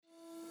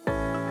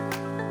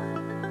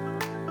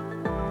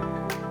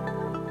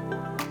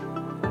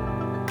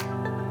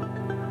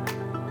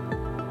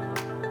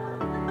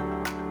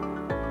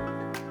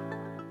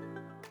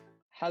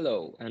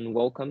Hello, and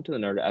welcome to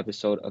another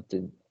episode of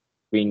the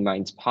Green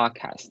Minds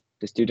podcast,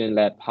 the student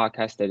led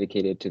podcast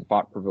dedicated to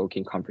thought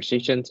provoking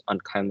conversations on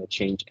climate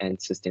change and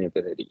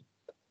sustainability.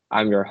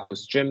 I'm your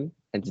host, Jim,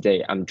 and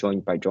today I'm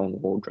joined by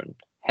John Waldron,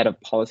 Head of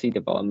Policy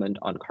Development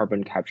on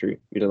Carbon Capture,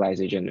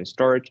 Utilization, and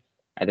Storage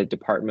at the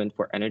Department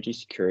for Energy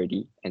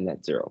Security and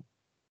Net Zero.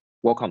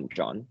 Welcome,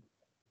 John.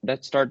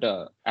 Let's start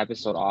the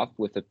episode off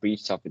with a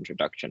brief self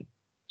introduction.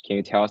 Can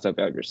you tell us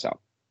about yourself?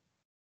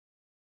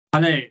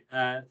 Hello,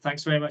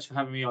 thanks very much for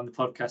having me on the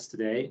podcast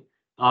today.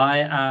 I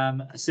am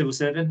a civil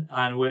servant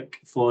and work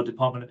for the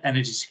Department of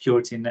Energy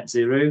Security and Net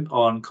Zero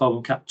on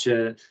carbon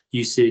capture,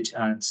 usage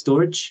and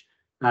storage.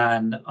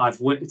 And I've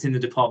worked in the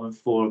department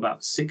for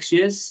about 6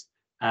 years.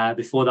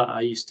 Before that,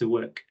 I used to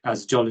work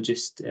as a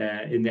geologist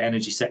in the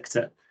energy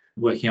sector,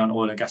 working on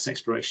oil and gas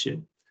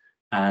exploration.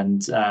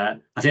 And I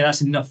think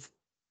that's enough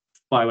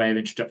by way of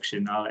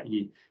introduction. I'll let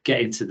you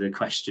get into the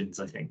questions,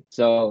 I think.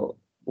 So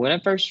when I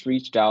first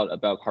reached out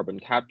about carbon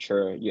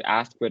capture, you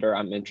asked whether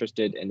I'm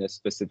interested in a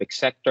specific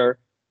sector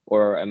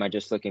or am I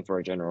just looking for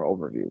a general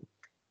overview?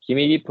 Can you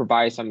maybe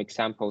provide some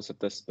examples of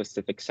the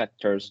specific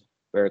sectors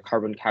where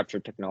carbon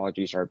capture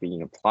technologies are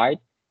being applied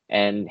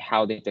and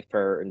how they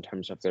differ in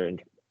terms of their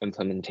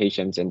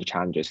implementations and the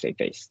challenges they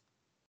face?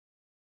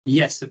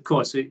 Yes, of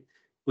course.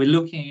 We're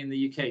looking in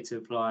the UK to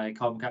apply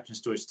carbon capture and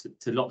storage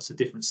to lots of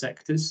different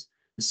sectors.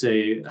 So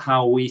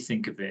how we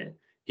think of it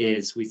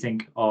is we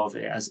think of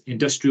it as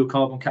industrial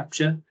carbon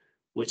capture,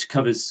 which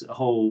covers a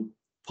whole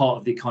part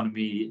of the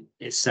economy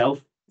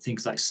itself.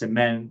 Things like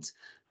cement,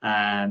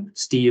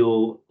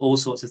 steel, all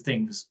sorts of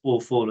things all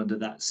fall under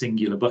that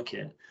singular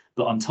bucket.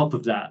 But on top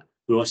of that,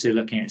 we're also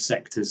looking at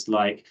sectors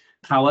like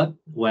power,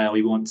 where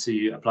we want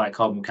to apply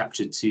carbon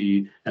capture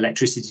to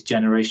electricity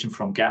generation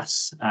from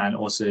gas and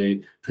also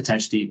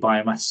potentially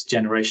biomass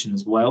generation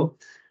as well.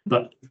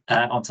 But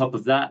on top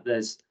of that,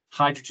 there's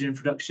hydrogen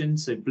production,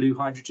 so blue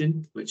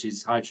hydrogen, which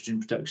is hydrogen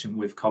production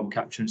with carbon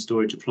capture and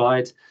storage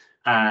applied,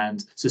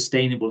 and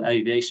sustainable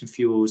aviation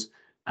fuels.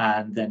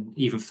 And then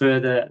even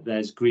further,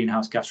 there's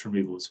greenhouse gas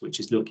removals, which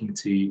is looking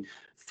to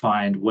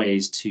find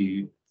ways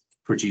to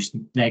produce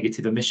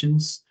negative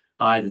emissions,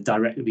 either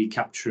directly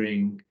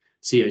capturing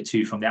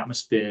CO2 from the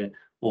atmosphere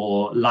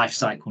or life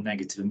cycle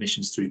negative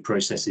emissions through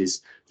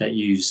processes that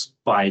use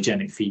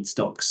biogenic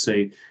feedstocks.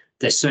 So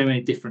there's so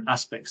many different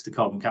aspects to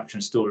carbon capture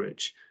and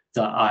storage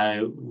that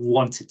I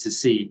wanted to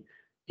see,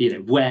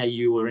 where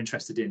you were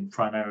interested in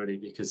primarily,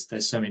 because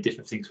there's so many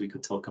different things we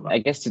could talk about. I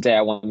guess today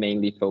I want to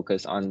mainly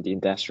focus on the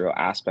industrial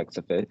aspects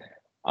of it.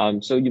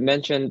 So you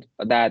mentioned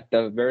that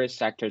the various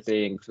sectors,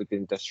 they include the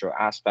industrial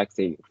aspects,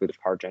 they include the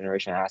power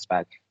generation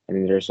aspect, and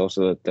then there's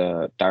also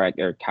the direct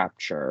air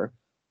capture.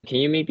 Can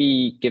you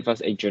maybe give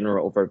us a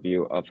general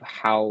overview of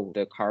how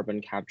the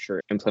carbon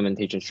capture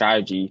implementation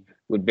strategy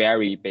would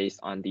vary based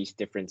on these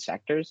different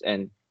sectors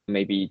and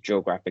maybe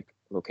geographic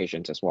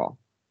locations as well?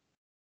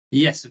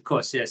 Yes, of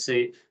course. Yeah.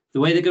 So the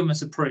way the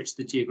government's approached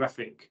the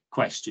geographic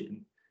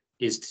question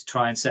is to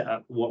try and set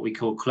up what we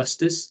call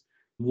clusters.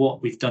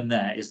 What we've done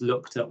there is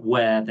looked at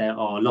where there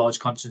are large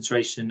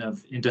concentration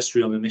of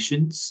industrial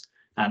emissions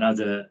and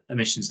other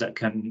emissions that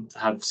can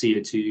have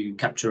CO2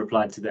 capture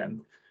applied to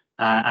them,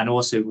 and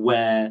also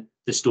where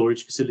the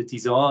storage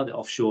facilities are, the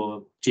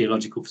offshore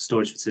geological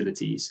storage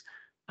facilities.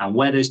 And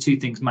where those two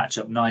things match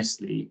up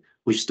nicely,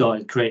 we've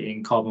started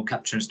creating carbon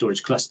capture and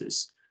storage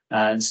clusters.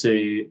 And so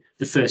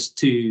the first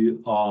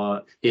two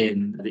are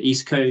in the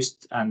East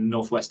Coast and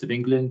northwest of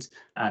England.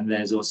 And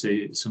there's also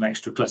some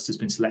extra clusters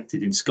been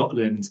selected in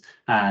Scotland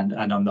and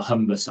on the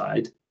Humber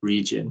side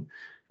region.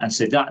 And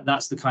so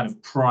that's the kind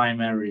of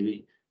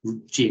primarily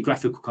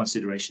geographical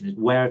consideration, is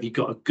where have you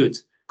got a good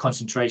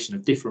concentration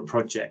of different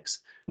projects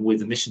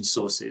with emission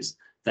sources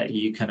that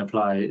you can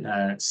apply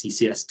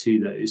CCS to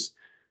those.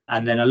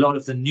 And then a lot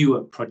of the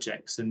newer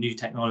projects and new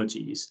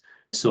technologies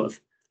sort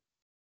of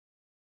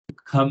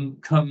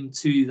come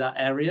to that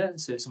area.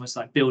 So it's almost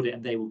like build it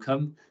and they will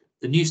come.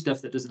 The new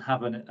stuff that doesn't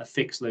have a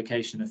fixed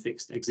location, a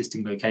fixed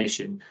existing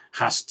location,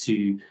 has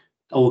to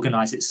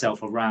organize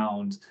itself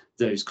around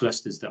those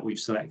clusters that we've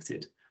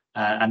selected.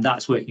 And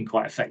that's working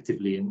quite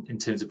effectively in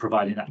terms of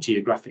providing that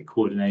geographic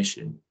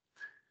coordination.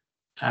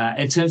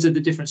 In terms of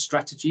the different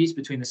strategies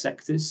between the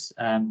sectors,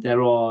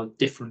 there are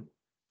different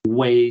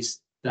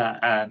ways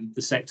that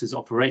the sectors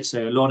operate.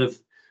 So a lot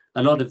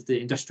of the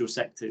industrial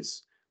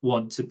sectors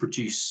want to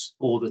produce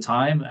all the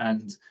time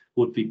and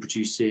would be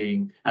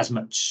producing as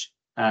much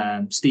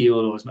steel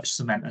or as much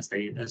cement as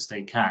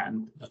they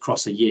can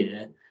across a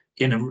year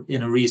in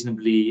a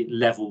reasonably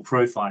level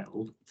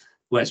profile.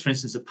 Whereas, for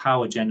instance, a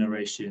power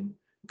generation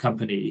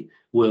company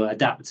will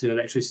adapt to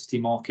electricity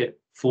market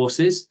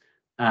forces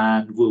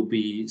and will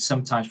be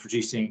sometimes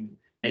producing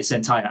its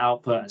entire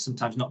output and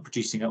sometimes not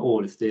producing at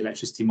all if the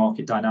electricity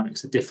market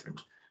dynamics are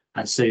different.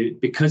 And so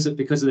because of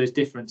those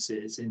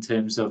differences in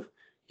terms of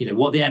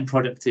what the end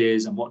product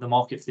is and what the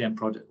market for the end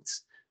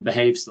product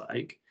behaves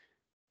like,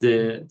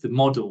 the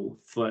model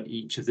for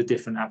each of the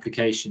different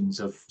applications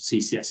of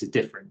CCS is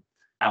different.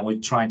 And we're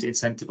trying to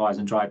incentivize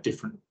and drive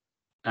different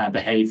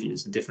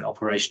behaviours and different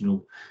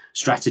operational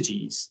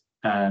strategies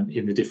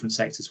in the different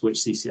sectors which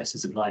CCS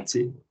is applied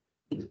to.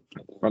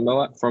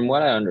 From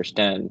what I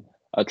understand,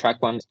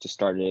 track one just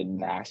started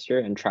last year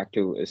and track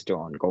two is still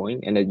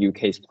ongoing. And the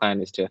UK's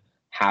plan is to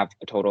have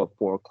a total of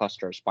 4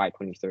 clusters by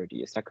 2030.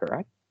 Is that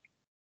correct?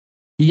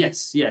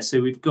 Yes.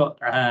 So we've got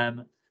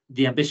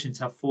the ambition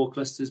to have 4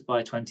 clusters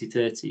by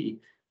 2030,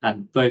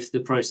 and both the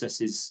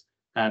processes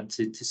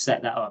to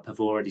set that up have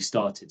already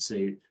started.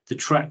 So the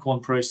track one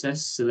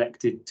process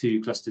selected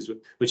 2 clusters,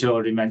 which I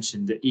already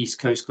mentioned, the East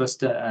Coast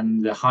cluster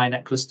and the High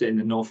Net cluster in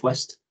the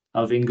northwest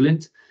of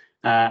England.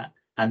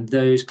 And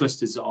those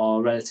clusters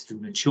are relatively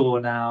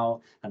mature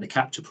now, and the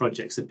capture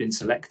projects have been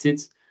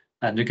selected,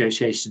 and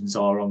negotiations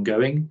are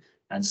ongoing.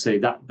 And so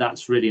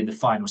that's really in the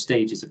final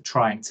stages of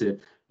trying to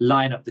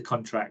line up the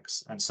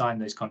contracts and sign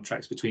those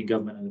contracts between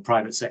government and the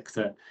private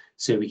sector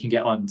so we can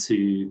get on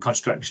to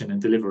construction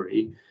and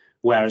delivery.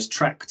 Whereas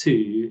track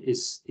 2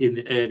 is in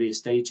the earlier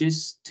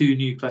stages. 2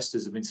 new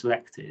clusters have been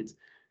selected,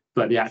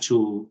 but the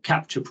actual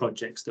capture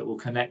projects that will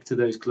connect to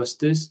those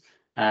clusters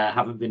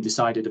haven't been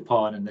decided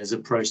upon, and there's a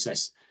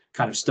process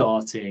kind of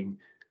starting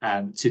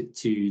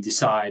to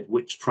decide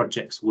which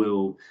projects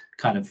will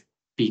kind of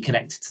be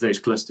connected to those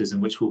clusters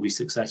and which will be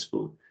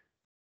successful.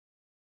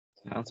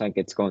 Sounds like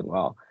it's going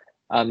well.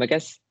 I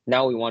guess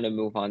now we want to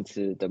move on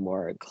to the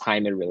more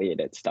climate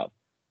related stuff.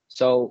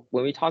 So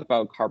when we talk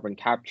about carbon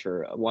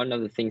capture, one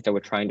of the things that we're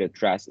trying to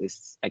address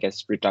is, I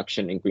guess,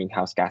 reduction in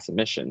greenhouse gas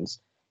emissions.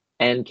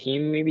 And can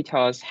you maybe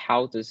tell us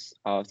how does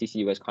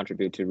CCUS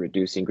contribute to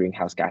reducing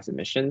greenhouse gas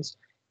emissions,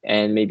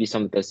 and maybe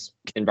some of the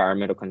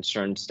environmental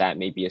concerns that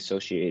may be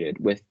associated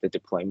with the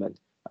deployment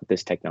of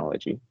this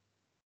technology?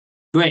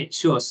 Great,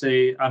 sure. So,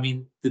 I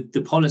mean,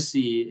 the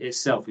policy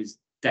itself is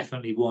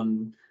definitely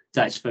one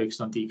that is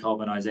focused on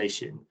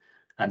decarbonisation.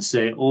 And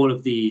so all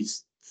of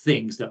these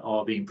things that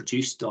are being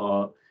produced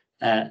are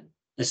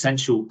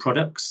essential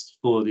products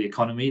for the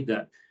economy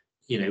that,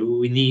 you know,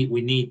 we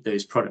need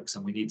those products,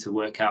 and we need to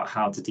work out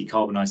how to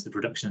decarbonise the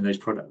production of those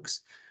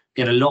products.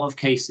 In a lot of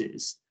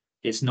cases,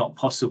 it's not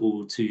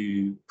possible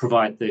to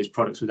provide those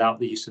products without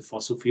the use of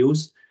fossil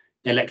fuels.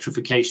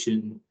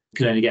 Electrification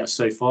can only get us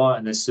so far,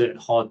 and there's certain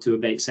hard to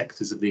abate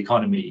sectors of the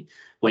economy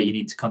where you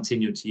need to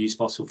continue to use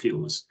fossil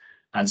fuels.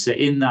 And so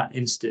in that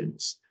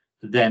instance,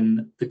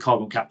 then the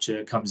carbon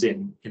capture comes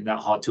in that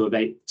hard to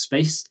abate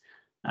space.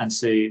 And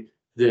so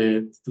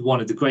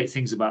one of the great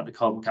things about the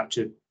carbon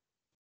capture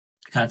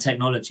kind of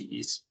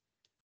technologies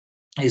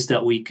is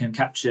that we can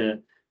capture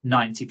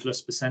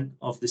 90+%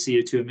 of the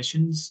CO2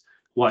 emissions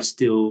while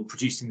still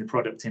producing the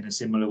product in a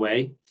similar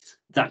way.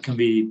 That can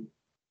be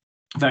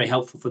very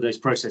helpful for those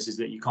processes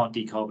that you can't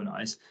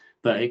decarbonize,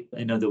 but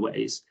in other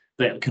ways.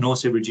 But it can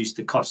also reduce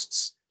the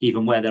costs,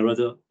 even where there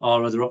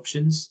are other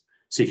options.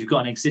 So if you've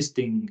got an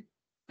existing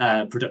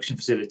production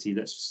facility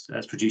that's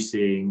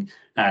producing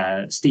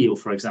steel,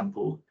 for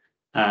example,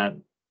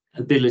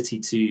 ability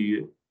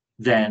to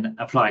then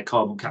apply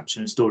carbon capture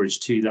and storage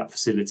to that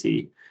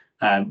facility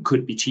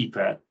could be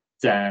cheaper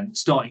than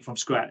starting from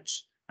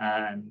scratch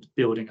and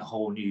building a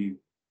whole new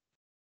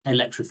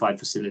electrified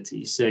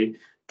facility. So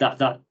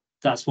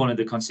that's one of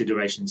the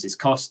considerations, is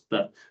cost,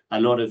 but a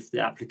lot of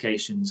the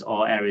applications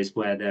are areas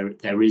where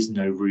there is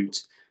no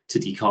route to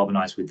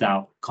decarbonize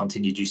without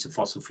continued use of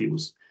fossil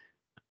fuels.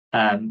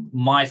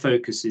 My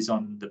focus is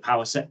on the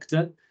power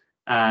sector,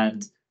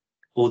 and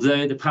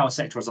although the power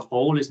sector as a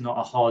whole is not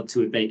a hard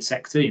to abate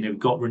sector, you know, we've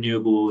got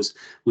renewables,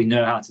 we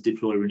know how to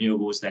deploy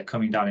renewables, they're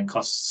coming down in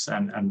costs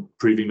and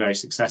proving very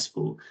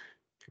successful.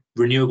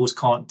 Renewables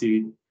can't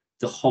do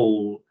the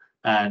whole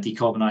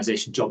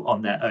decarbonisation job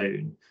on their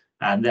own.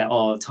 And there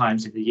are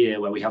times in the year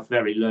where we have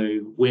very low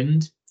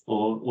wind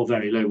or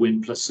very low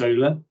wind plus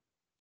solar.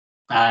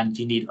 And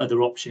you need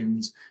other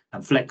options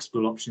and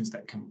flexible options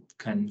that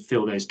can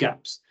fill those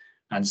gaps.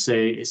 And so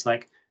it's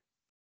like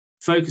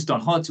focused on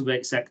hard to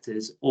abate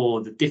sectors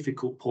or the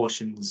difficult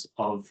portions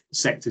of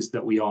sectors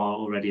that we are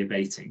already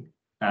abating.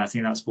 I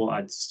think that's what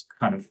I'd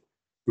kind of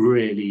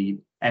really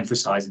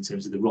emphasize in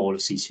terms of the role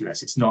of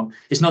CCUS. It's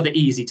not the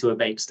easy to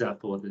abate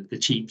stuff or the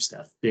cheap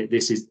stuff.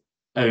 This is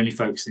only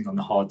focusing on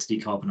the hard to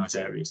decarbonize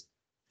areas.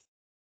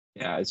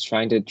 Yeah, it's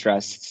trying to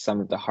address some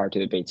of the hard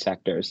to abate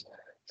sectors.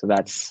 So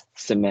that's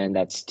cement,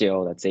 that's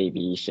steel, that's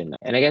aviation.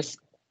 And I guess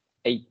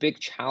a big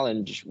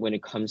challenge when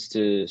it comes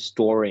to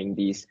storing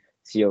these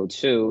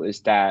CO2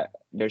 is that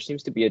there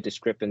seems to be a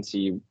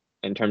discrepancy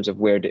in terms of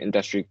where the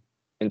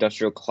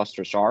industrial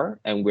clusters are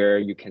and where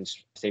you can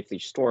safely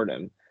store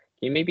them.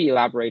 Can you maybe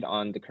elaborate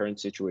on the current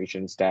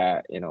situations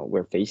that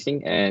we're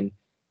facing, and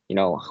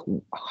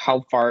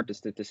how far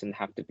does the distance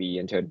have to be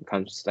until it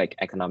becomes like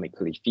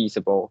economically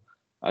feasible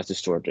to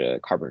store the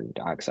carbon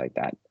dioxide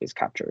that is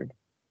captured?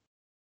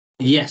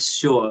 Yes,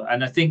 sure.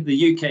 And I think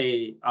the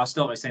UK, I'll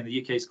start by saying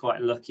the UK is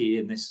quite lucky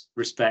in this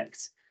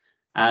respect.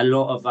 A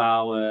lot of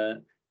our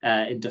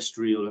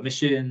industrial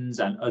emissions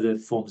and other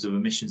forms of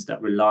emissions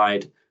that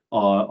relied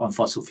on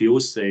fossil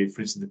fuels, so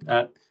for instance,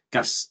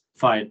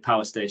 gas-fired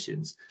power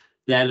stations,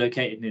 they're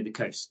located near the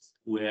coast.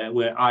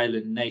 We're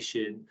island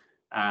nation,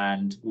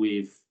 and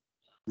we've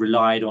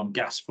relied on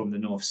gas from the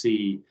North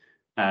Sea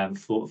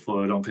for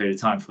a long period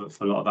of time for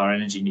a lot of our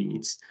energy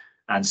needs.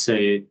 And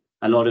so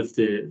a lot of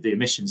the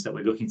emissions that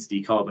we're looking to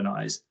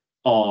decarbonize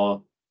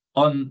are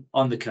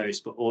on the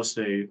coast, but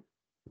also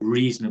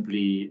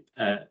reasonably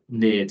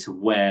near to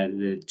where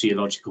the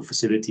geological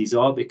facilities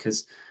are,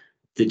 because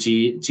the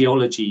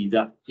geology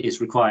that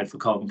is required for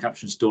carbon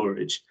capture and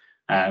storage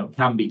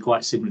can be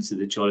quite similar to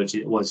the geology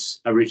that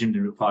was originally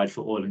required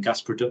for oil and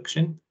gas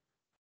production.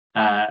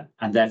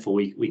 And therefore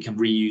we can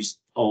reuse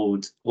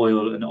old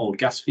oil and old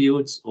gas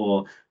fields,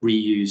 or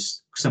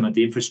reuse some of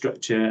the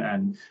infrastructure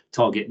and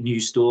target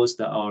new stores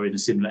that are in a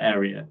similar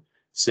area.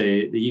 So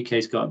the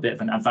UK's got a bit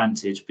of an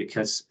advantage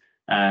because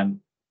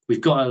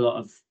we've got a lot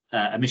of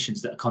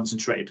emissions that are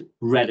concentrated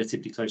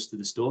relatively close to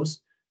the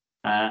stores.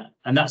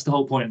 And that's the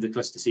whole point of the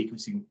cluster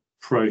sequencing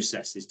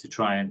process, is to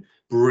try and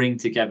bring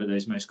together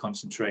those most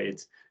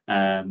concentrated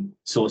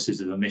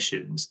sources of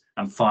emissions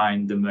and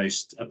find the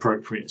most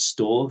appropriate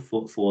store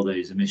for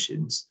those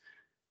emissions.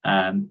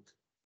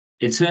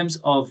 In terms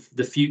of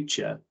the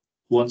future,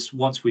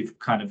 once we've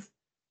kind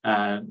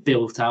of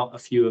built out a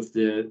few of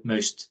the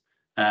most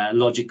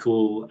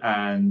logical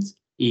and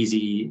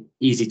easy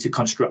to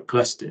construct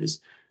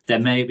clusters, there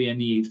may be a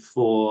need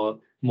for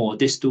more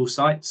distal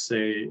sites, so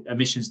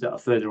emissions that are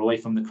further away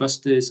from the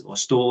clusters, or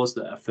stores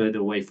that are further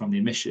away from the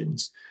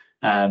emissions,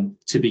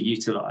 to be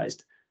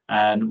utilised.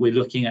 And we're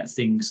looking at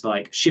things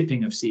like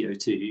shipping of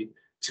CO2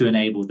 to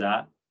enable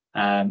that,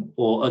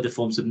 or other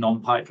forms of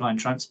non-pipeline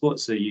transport,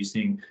 so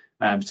using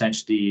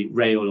potentially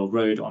rail or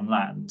road on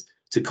land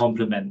to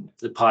complement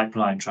the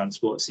pipeline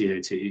transport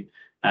CO2,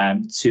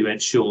 to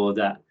ensure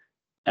that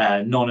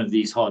none of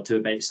these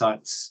hard-to-abate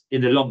sites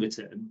in the longer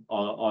term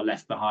are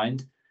left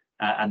behind,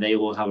 and they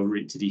all have a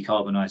route to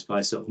decarbonise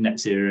by sort of net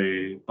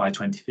zero by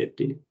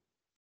 2050.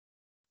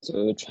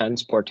 So the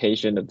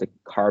transportation of the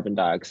carbon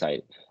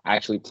dioxide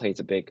actually plays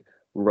a big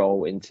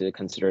role into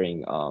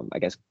considering, I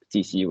guess,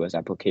 CCUS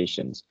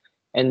applications.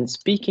 And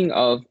speaking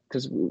of,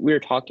 because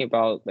we're talking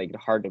about like the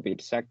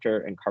hard-to-abate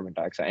sector and carbon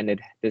dioxide,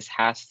 and this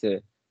has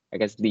to, I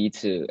guess, lead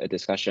to a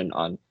discussion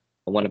on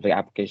one of the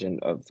applications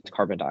of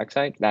carbon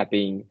dioxide, that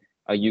being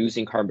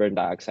using carbon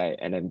dioxide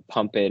and then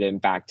pump it in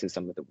back to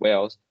some of the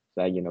wells,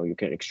 so that you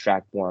can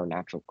extract more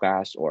natural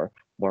gas or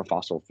more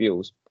fossil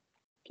fuels.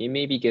 Can you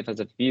maybe give us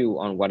a view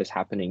on what is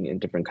happening in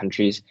different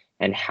countries,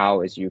 and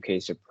how is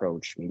UK's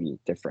approach maybe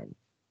different?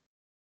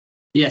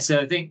 Yeah, so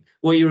I think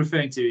what you're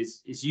referring to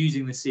is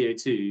using the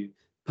CO2,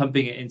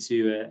 pumping it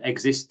into an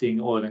existing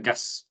oil and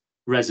gas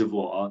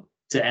reservoir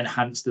to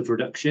enhance the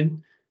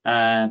production.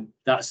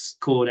 That's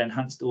called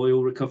enhanced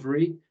oil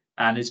recovery,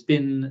 and it's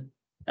been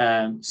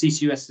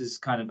CCUS is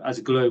kind of, as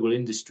a global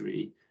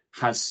industry,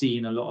 has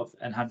seen a lot of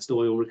enhanced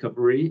oil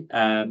recovery,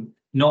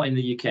 not in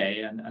the UK,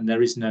 and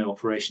there is no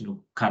operational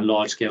kind of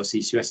large-scale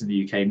CCUS in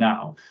the UK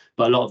now,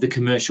 but a lot of the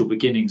commercial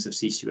beginnings of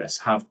CCUS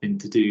have been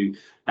to do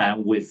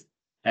with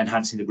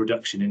enhancing the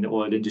production in the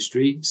oil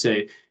industry. So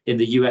in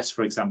the US,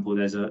 for example,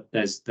 there's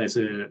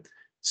a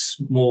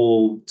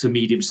small to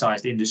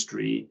medium-sized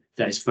industry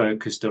that is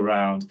focused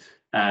around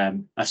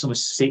a sort of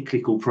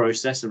cyclical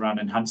process around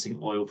enhancing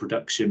oil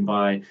production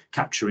by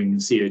capturing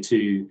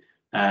CO2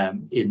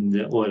 in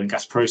the oil and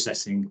gas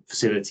processing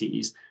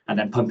facilities, and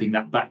then pumping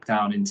that back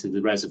down into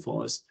the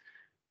reservoirs.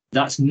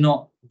 That's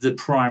not the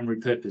primary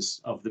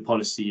purpose of the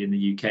policy in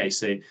the UK.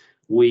 So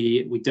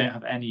we don't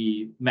have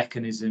any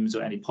mechanisms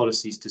or any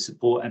policies to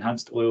support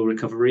enhanced oil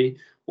recovery.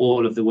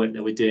 All of the work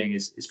that we're doing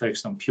is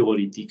focused on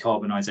purely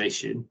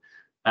decarbonisation.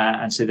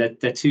 And so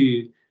they're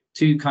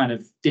two kind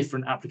of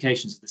different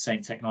applications of the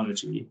same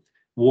technology.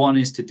 One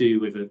is to do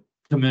with a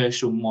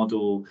commercial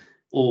model,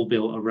 all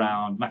built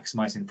around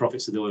maximising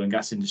profits of the oil and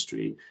gas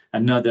industry.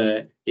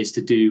 Another is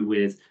to do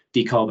with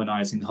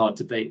decarbonising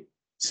hard-to-abate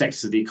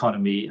sectors of the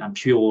economy and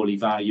purely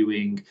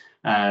valuing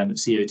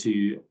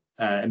CO2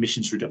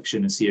 emissions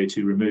reduction and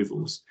CO2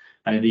 removals.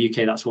 And in the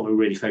UK, that's what we're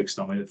really focused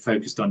on. We're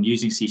focused on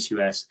using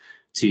CCUS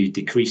to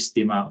decrease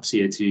the amount of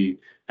CO2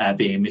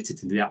 being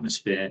emitted into the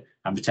atmosphere,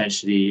 and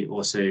potentially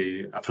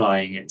also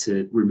applying it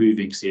to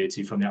removing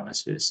CO2 from the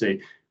atmosphere. So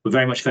we're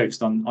very much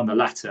focused on the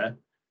latter.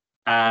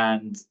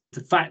 And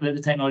the fact that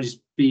the technology is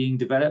being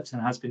developed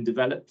and has been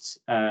developed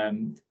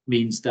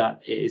means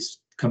that it has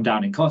come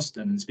down in cost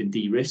and has been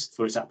de-risked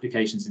for its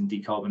applications in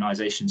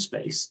decarbonisation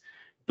space.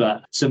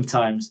 But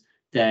sometimes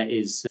there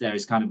is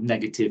kind of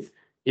negative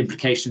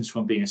implications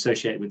from being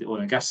associated with the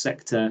oil and gas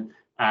sector,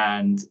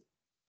 and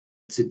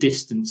to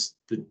distance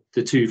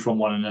the two from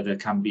one another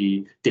can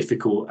be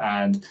difficult,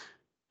 and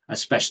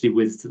especially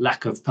with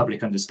lack of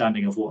public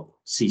understanding of what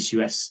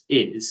CCUS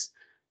is,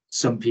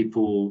 some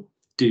people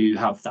do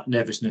have that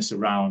nervousness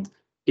around,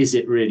 is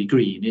it really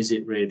green? Is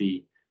it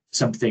really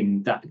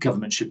something that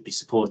government should be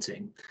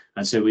supporting?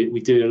 And so we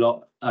do a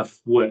lot of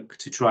work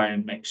to try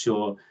and make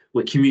sure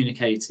we're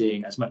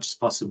communicating as much as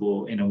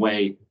possible in a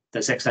way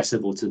that's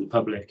accessible to the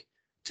public,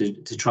 to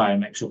try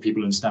and make sure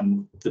people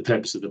understand the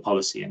purpose of the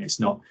policy. And it's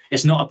not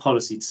a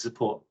policy to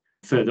support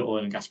further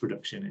oil and gas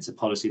production. It's a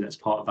policy that's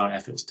part of our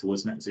efforts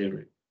towards net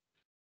zero.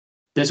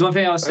 There's one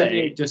thing I'll say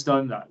Okay. just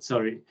on that.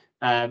 Sorry.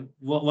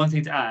 One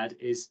thing to add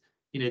is,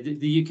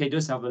 the UK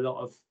does have a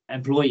lot of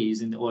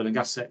employees in the oil and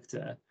gas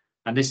sector,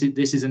 and this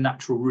is a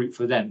natural route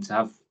for them to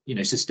have,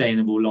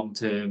 sustainable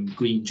long-term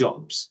green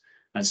jobs.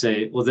 And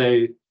so,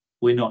 although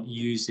we're not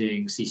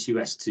using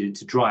CCUS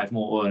to drive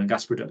more oil and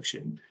gas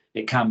production,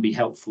 it can be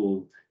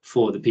helpful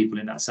for the people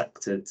in that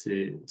sector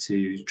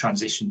to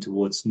transition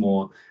towards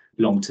more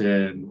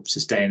long-term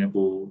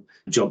sustainable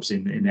jobs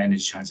in the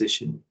energy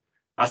transition.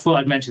 I thought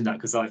I'd mention that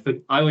because I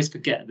always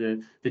forget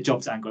the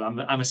jobs angle.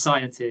 I'm a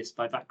scientist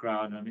by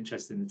background. I'm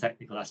interested in the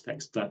technical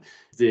aspects, but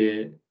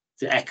the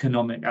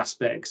economic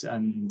aspects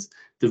and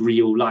the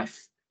real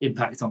life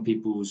impact on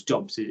people's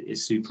jobs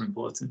is super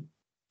important.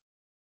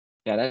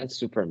 Yeah, that's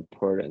super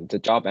important. The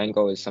job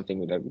angle is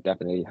something that we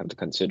definitely have to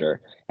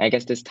consider. And I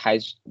guess this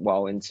ties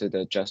well into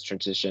the just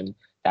transition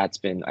that's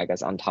been, I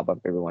guess, on top of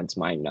everyone's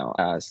mind now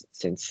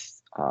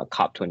since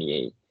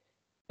COP28.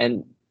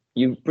 And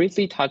you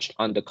briefly touched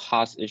on the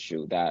cost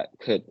issue that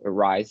could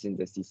arise in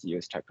the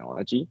CCUS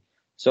technology.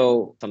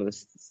 So some of the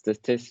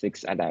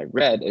statistics that I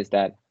read is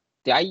that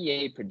the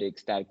IEA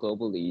predicts that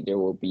globally there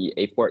will be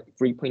a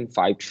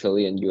 3.5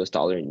 trillion US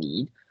dollar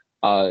need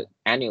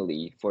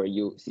annually for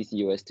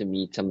CCUS to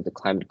meet some of the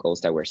climate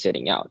goals that we're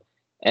setting out.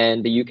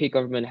 And the UK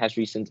government has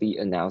recently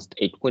announced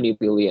a 20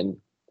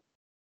 billion,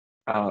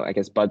 I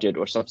guess, budget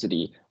or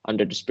subsidy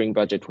under the Spring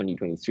Budget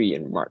 2023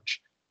 in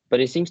March.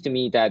 But it seems to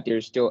me that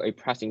there's still a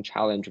pressing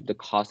challenge of the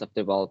cost of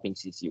developing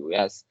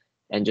CCUS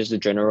and just a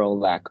general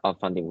lack of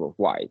funding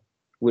worldwide.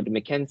 Wood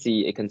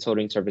Mackenzie, a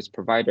consulting service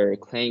provider,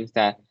 claims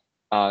that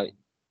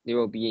there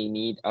will be a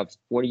need of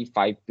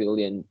 45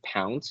 billion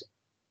pounds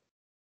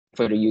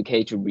for the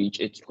UK to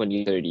reach its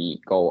 2030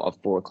 goal of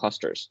 4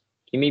 clusters.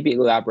 Can you maybe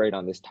elaborate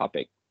on this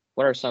topic?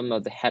 What are some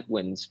of the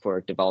headwinds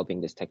for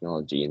developing this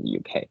technology in the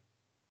UK?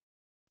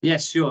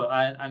 Yes, sure.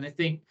 And I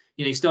think,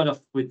 you start off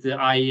with the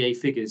IEA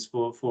figures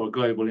for a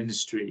global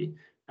industry,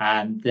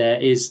 and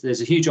there's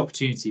a huge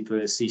opportunity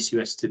for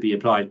CCUS to be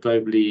applied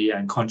globally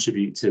and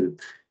contribute to,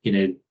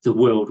 the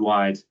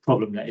worldwide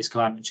problem that is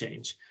climate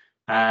change.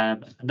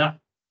 And that,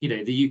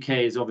 the UK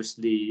is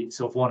obviously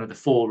sort of one of the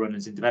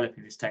forerunners in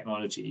developing this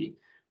technology.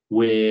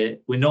 We're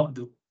not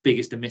the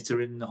biggest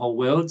emitter in the whole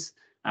world,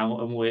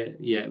 and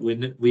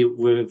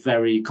we're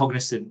very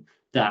cognizant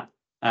that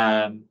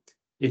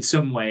in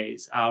some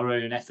ways our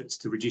own efforts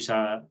to reduce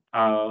our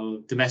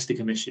domestic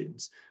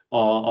emissions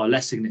are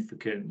less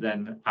significant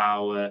than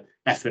our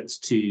efforts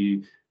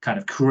to kind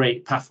of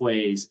create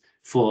pathways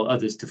for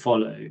others to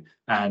follow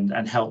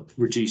and help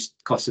reduce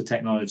costs of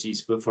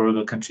technologies for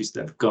other countries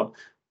that have got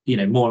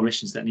more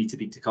emissions that need to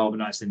be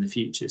decarbonised in the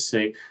future.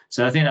 So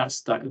I think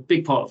that's like a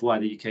big part of why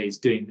the UK is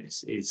doing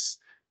this is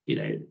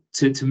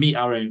to meet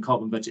our own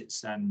carbon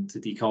budgets and to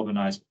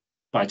decarbonise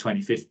by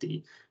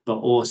 2050, but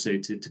also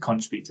to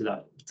contribute to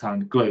that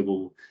kind of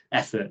global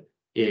effort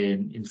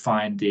in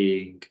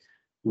finding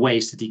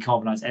ways to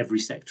decarbonise every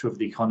sector of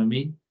the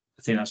economy.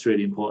 I think that's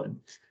really important.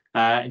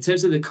 In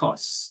terms of the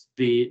costs,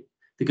 the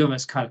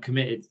government's kind of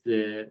committed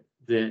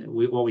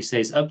what we say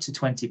is up to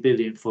 20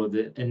 billion for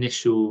the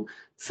initial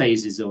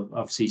phases of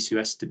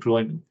CCUS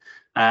deployment.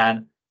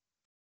 And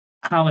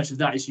how much of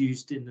that is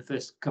used in the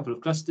first couple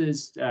of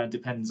clusters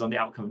depends on the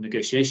outcome of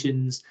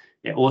negotiations.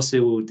 It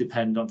also will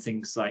depend on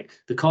things like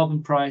the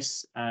carbon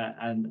price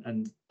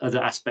and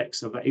other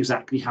aspects of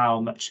exactly how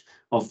much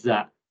of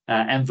that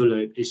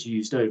envelope is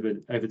used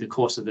over the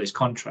course of those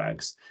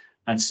contracts.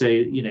 And so,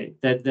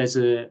 there's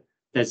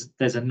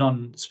a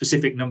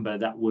non-specific number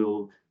that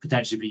will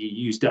potentially be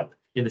used up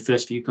in the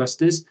first few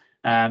clusters,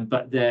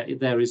 but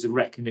there is a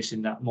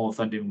recognition that more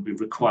funding will be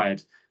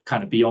required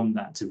kind of beyond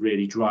that to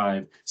really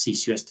drive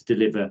CCUS to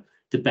deliver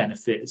the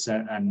benefits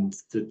and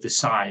the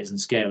size and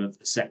scale of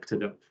the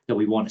sector that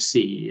we want to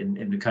see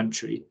in the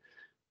country.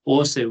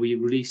 Also, we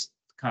released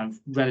kind of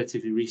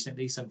relatively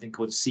recently something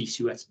called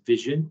CCUS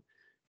Vision,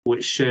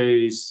 which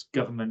shows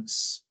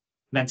government's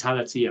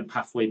mentality and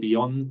pathway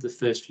beyond the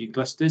first few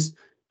clusters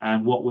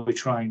and what we're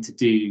trying to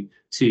do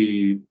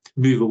to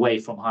move away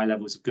from high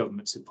levels of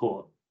government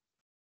support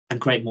and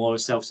create more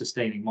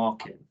self-sustaining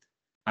market.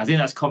 I think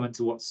that's common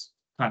to what's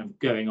kind of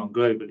going on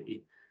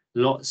globally.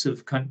 Lots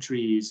of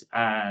countries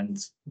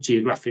and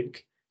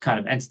geographic kind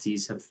of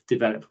entities have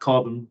developed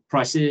carbon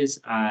prices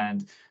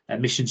and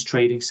emissions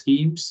trading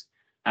schemes.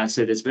 And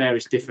so there's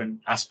various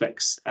different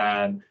aspects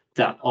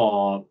that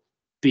are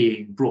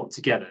being brought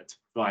together to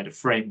provide a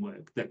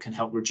framework that can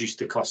help reduce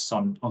the costs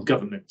on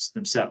governments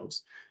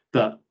themselves.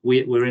 But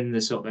we're in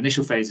the sort of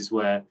initial phases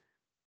where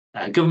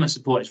government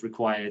support is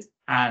required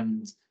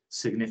and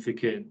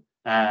significant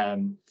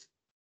amount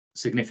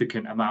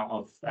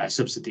of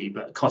subsidy,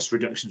 but cost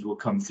reductions will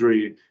come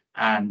through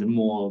and the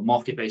more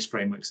market-based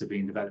frameworks are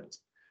being developed.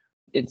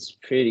 It's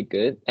pretty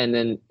good. And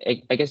then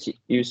I guess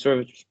you sort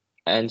of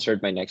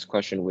answered my next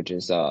question, which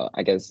is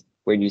I guess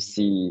where you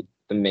see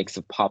the mix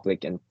of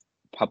public and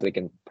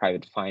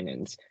private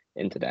finance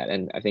into that.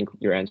 And I think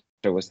your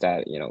answer was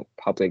that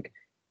public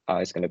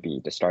is going to be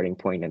the starting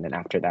point, and then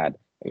after that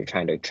you're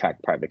trying to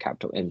attract private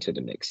capital into the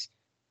mix.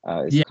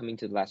 Is coming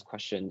to the last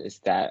question is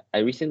that I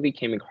recently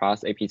came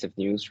across a piece of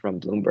news from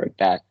Bloomberg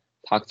that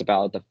talks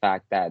about the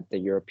fact that the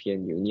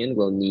European Union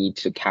will need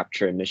to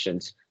capture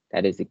emissions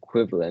that is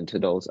equivalent to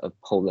those of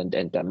Poland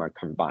and Denmark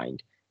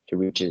combined to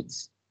reach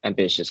its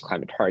ambitious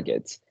climate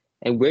targets.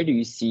 And where do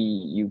you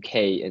see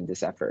UK in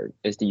this effort?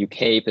 Is the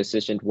UK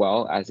positioned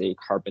well as a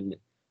carbon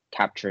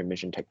capture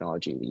emission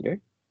technology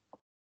leader?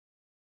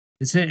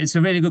 It's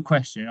a really good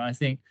question. I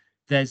think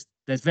there's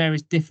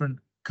various different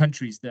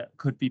countries that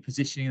could be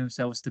positioning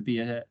themselves to be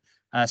a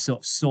sort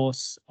of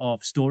source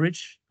of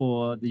storage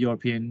for the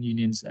European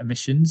Union's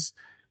emissions.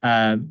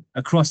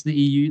 Across the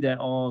EU,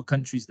 there are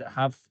countries that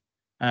have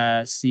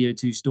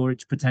CO2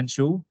 storage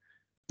potential,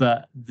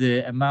 but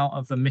the amount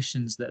of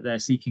emissions that they're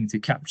seeking to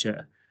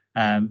capture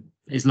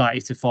is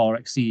likely to far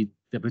exceed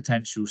the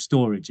potential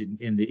storage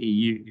in the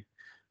EU.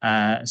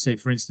 So,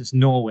 for instance,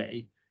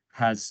 Norway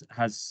has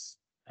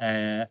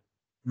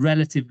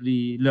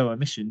relatively low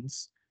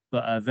emissions,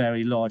 but a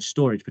very large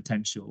storage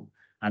potential,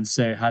 and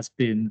so has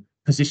been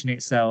positioning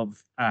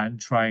itself and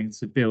trying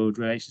to build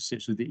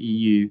relationships with the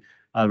EU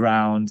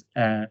around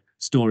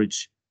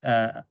storage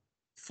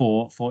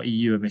for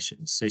EU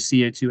emissions. So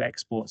CO2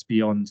 exports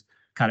beyond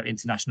kind of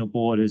international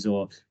borders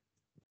or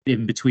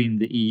in between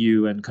the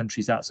EU and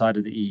countries outside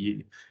of the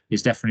EU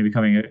is definitely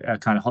becoming a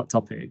kind of hot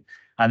topic.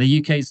 And the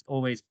UK's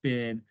always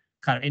been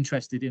kind of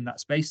interested in that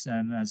space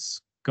and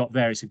has got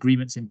various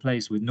agreements in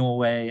place with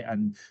Norway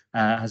and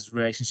has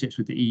relationships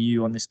with the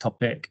EU on this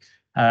topic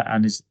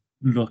and is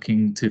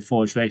looking to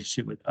forge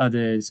relationship with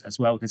others as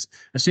well. Because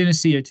as soon as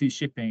CO2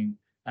 shipping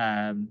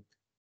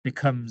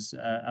becomes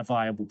a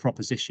viable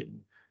proposition,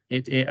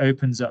 it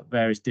opens up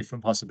various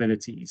different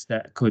possibilities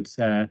that could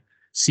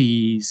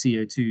see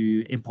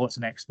CO2 imports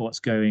and exports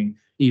going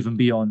even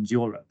beyond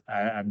Europe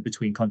and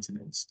between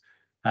continents.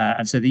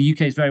 And so the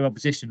UK is very well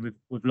positioned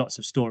with lots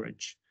of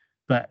storage,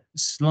 but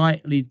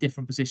slightly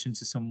different position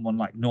to someone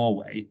like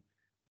Norway.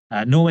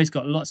 Norway's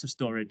got lots of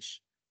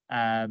storage,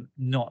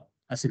 not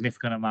a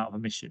significant amount of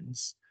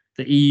emissions.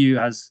 The EU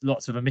has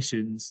lots of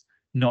emissions,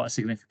 not a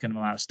significant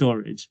amount of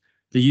storage.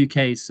 The UK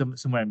is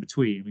somewhere in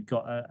between. We've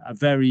got a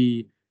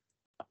very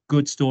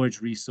good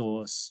storage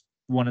resource,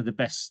 one of the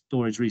best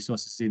storage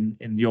resources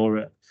in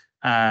Europe,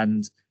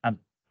 and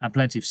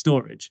plenty of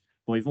storage.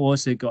 But we've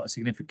also got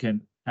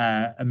significant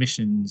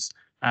emissions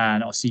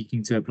and are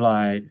seeking to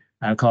apply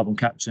carbon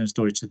capture and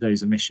storage to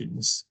those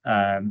emissions.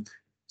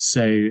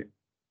 So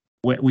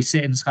we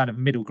sit in this kind of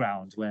middle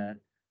ground where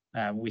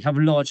we have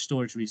a large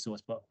storage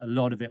resource, but a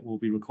lot of it will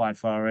be required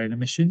for our own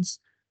emissions.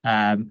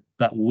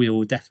 But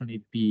we'll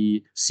definitely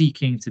be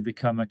seeking to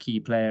become a key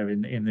player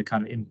in the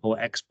kind of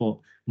import-export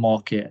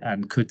market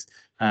and could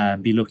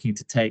be looking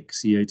to take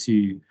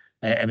CO2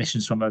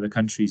 emissions from other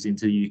countries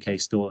into UK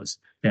stores.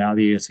 That'll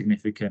be a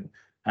significant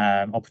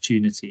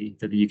opportunity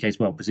that the UK is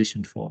well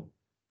positioned for.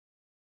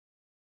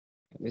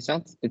 It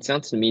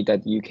sounds to me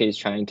that the UK is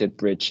trying to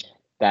bridge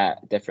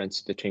that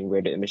difference between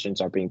where the emissions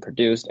are being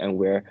produced and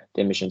where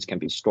the emissions can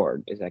be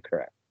stored. Is that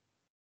correct?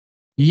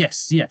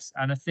 Yes.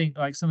 And I think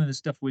like some of the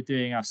stuff we're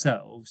doing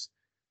ourselves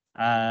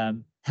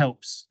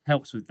helps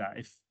with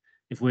that.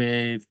 If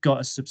we've got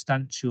a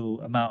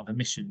substantial amount of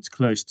emissions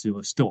close to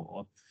a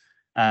store,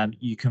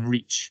 you can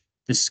reach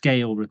the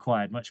scale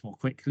required much more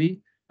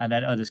quickly, and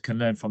then others can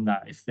learn from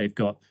that. If they've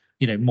got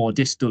more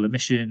distal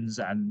emissions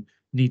and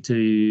need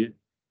to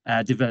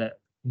develop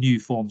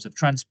new forms of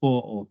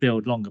transport or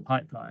build longer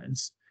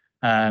pipelines,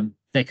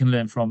 they can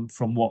learn from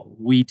what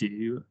we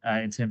do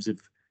in terms of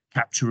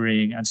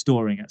capturing and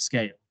storing at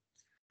scale.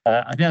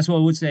 I think that's what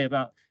I would say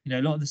about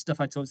a lot of the stuff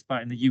I talked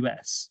about in the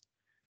US.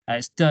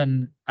 It's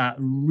done at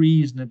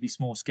reasonably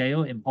small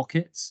scale in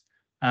pockets,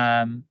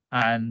 and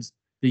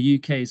the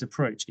UK's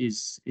approach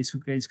is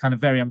kind of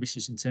very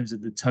ambitious in terms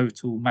of the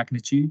total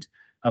magnitude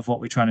of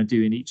what we're trying to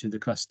do in each of the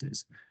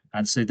clusters.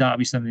 And so that'll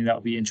be something that'll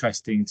be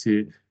interesting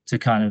to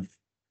kind of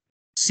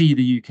see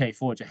the UK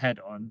forge ahead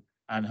on,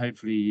 and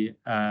hopefully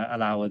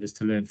allow others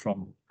to learn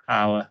from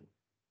our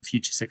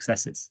future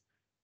successes.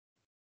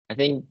 I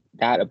think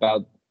that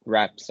about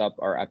wraps up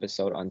our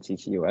episode on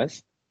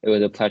CCUS. It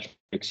was a pleasure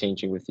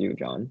exchanging with you,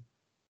 John.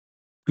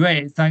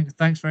 Great.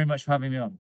 Thanks very much for having me on.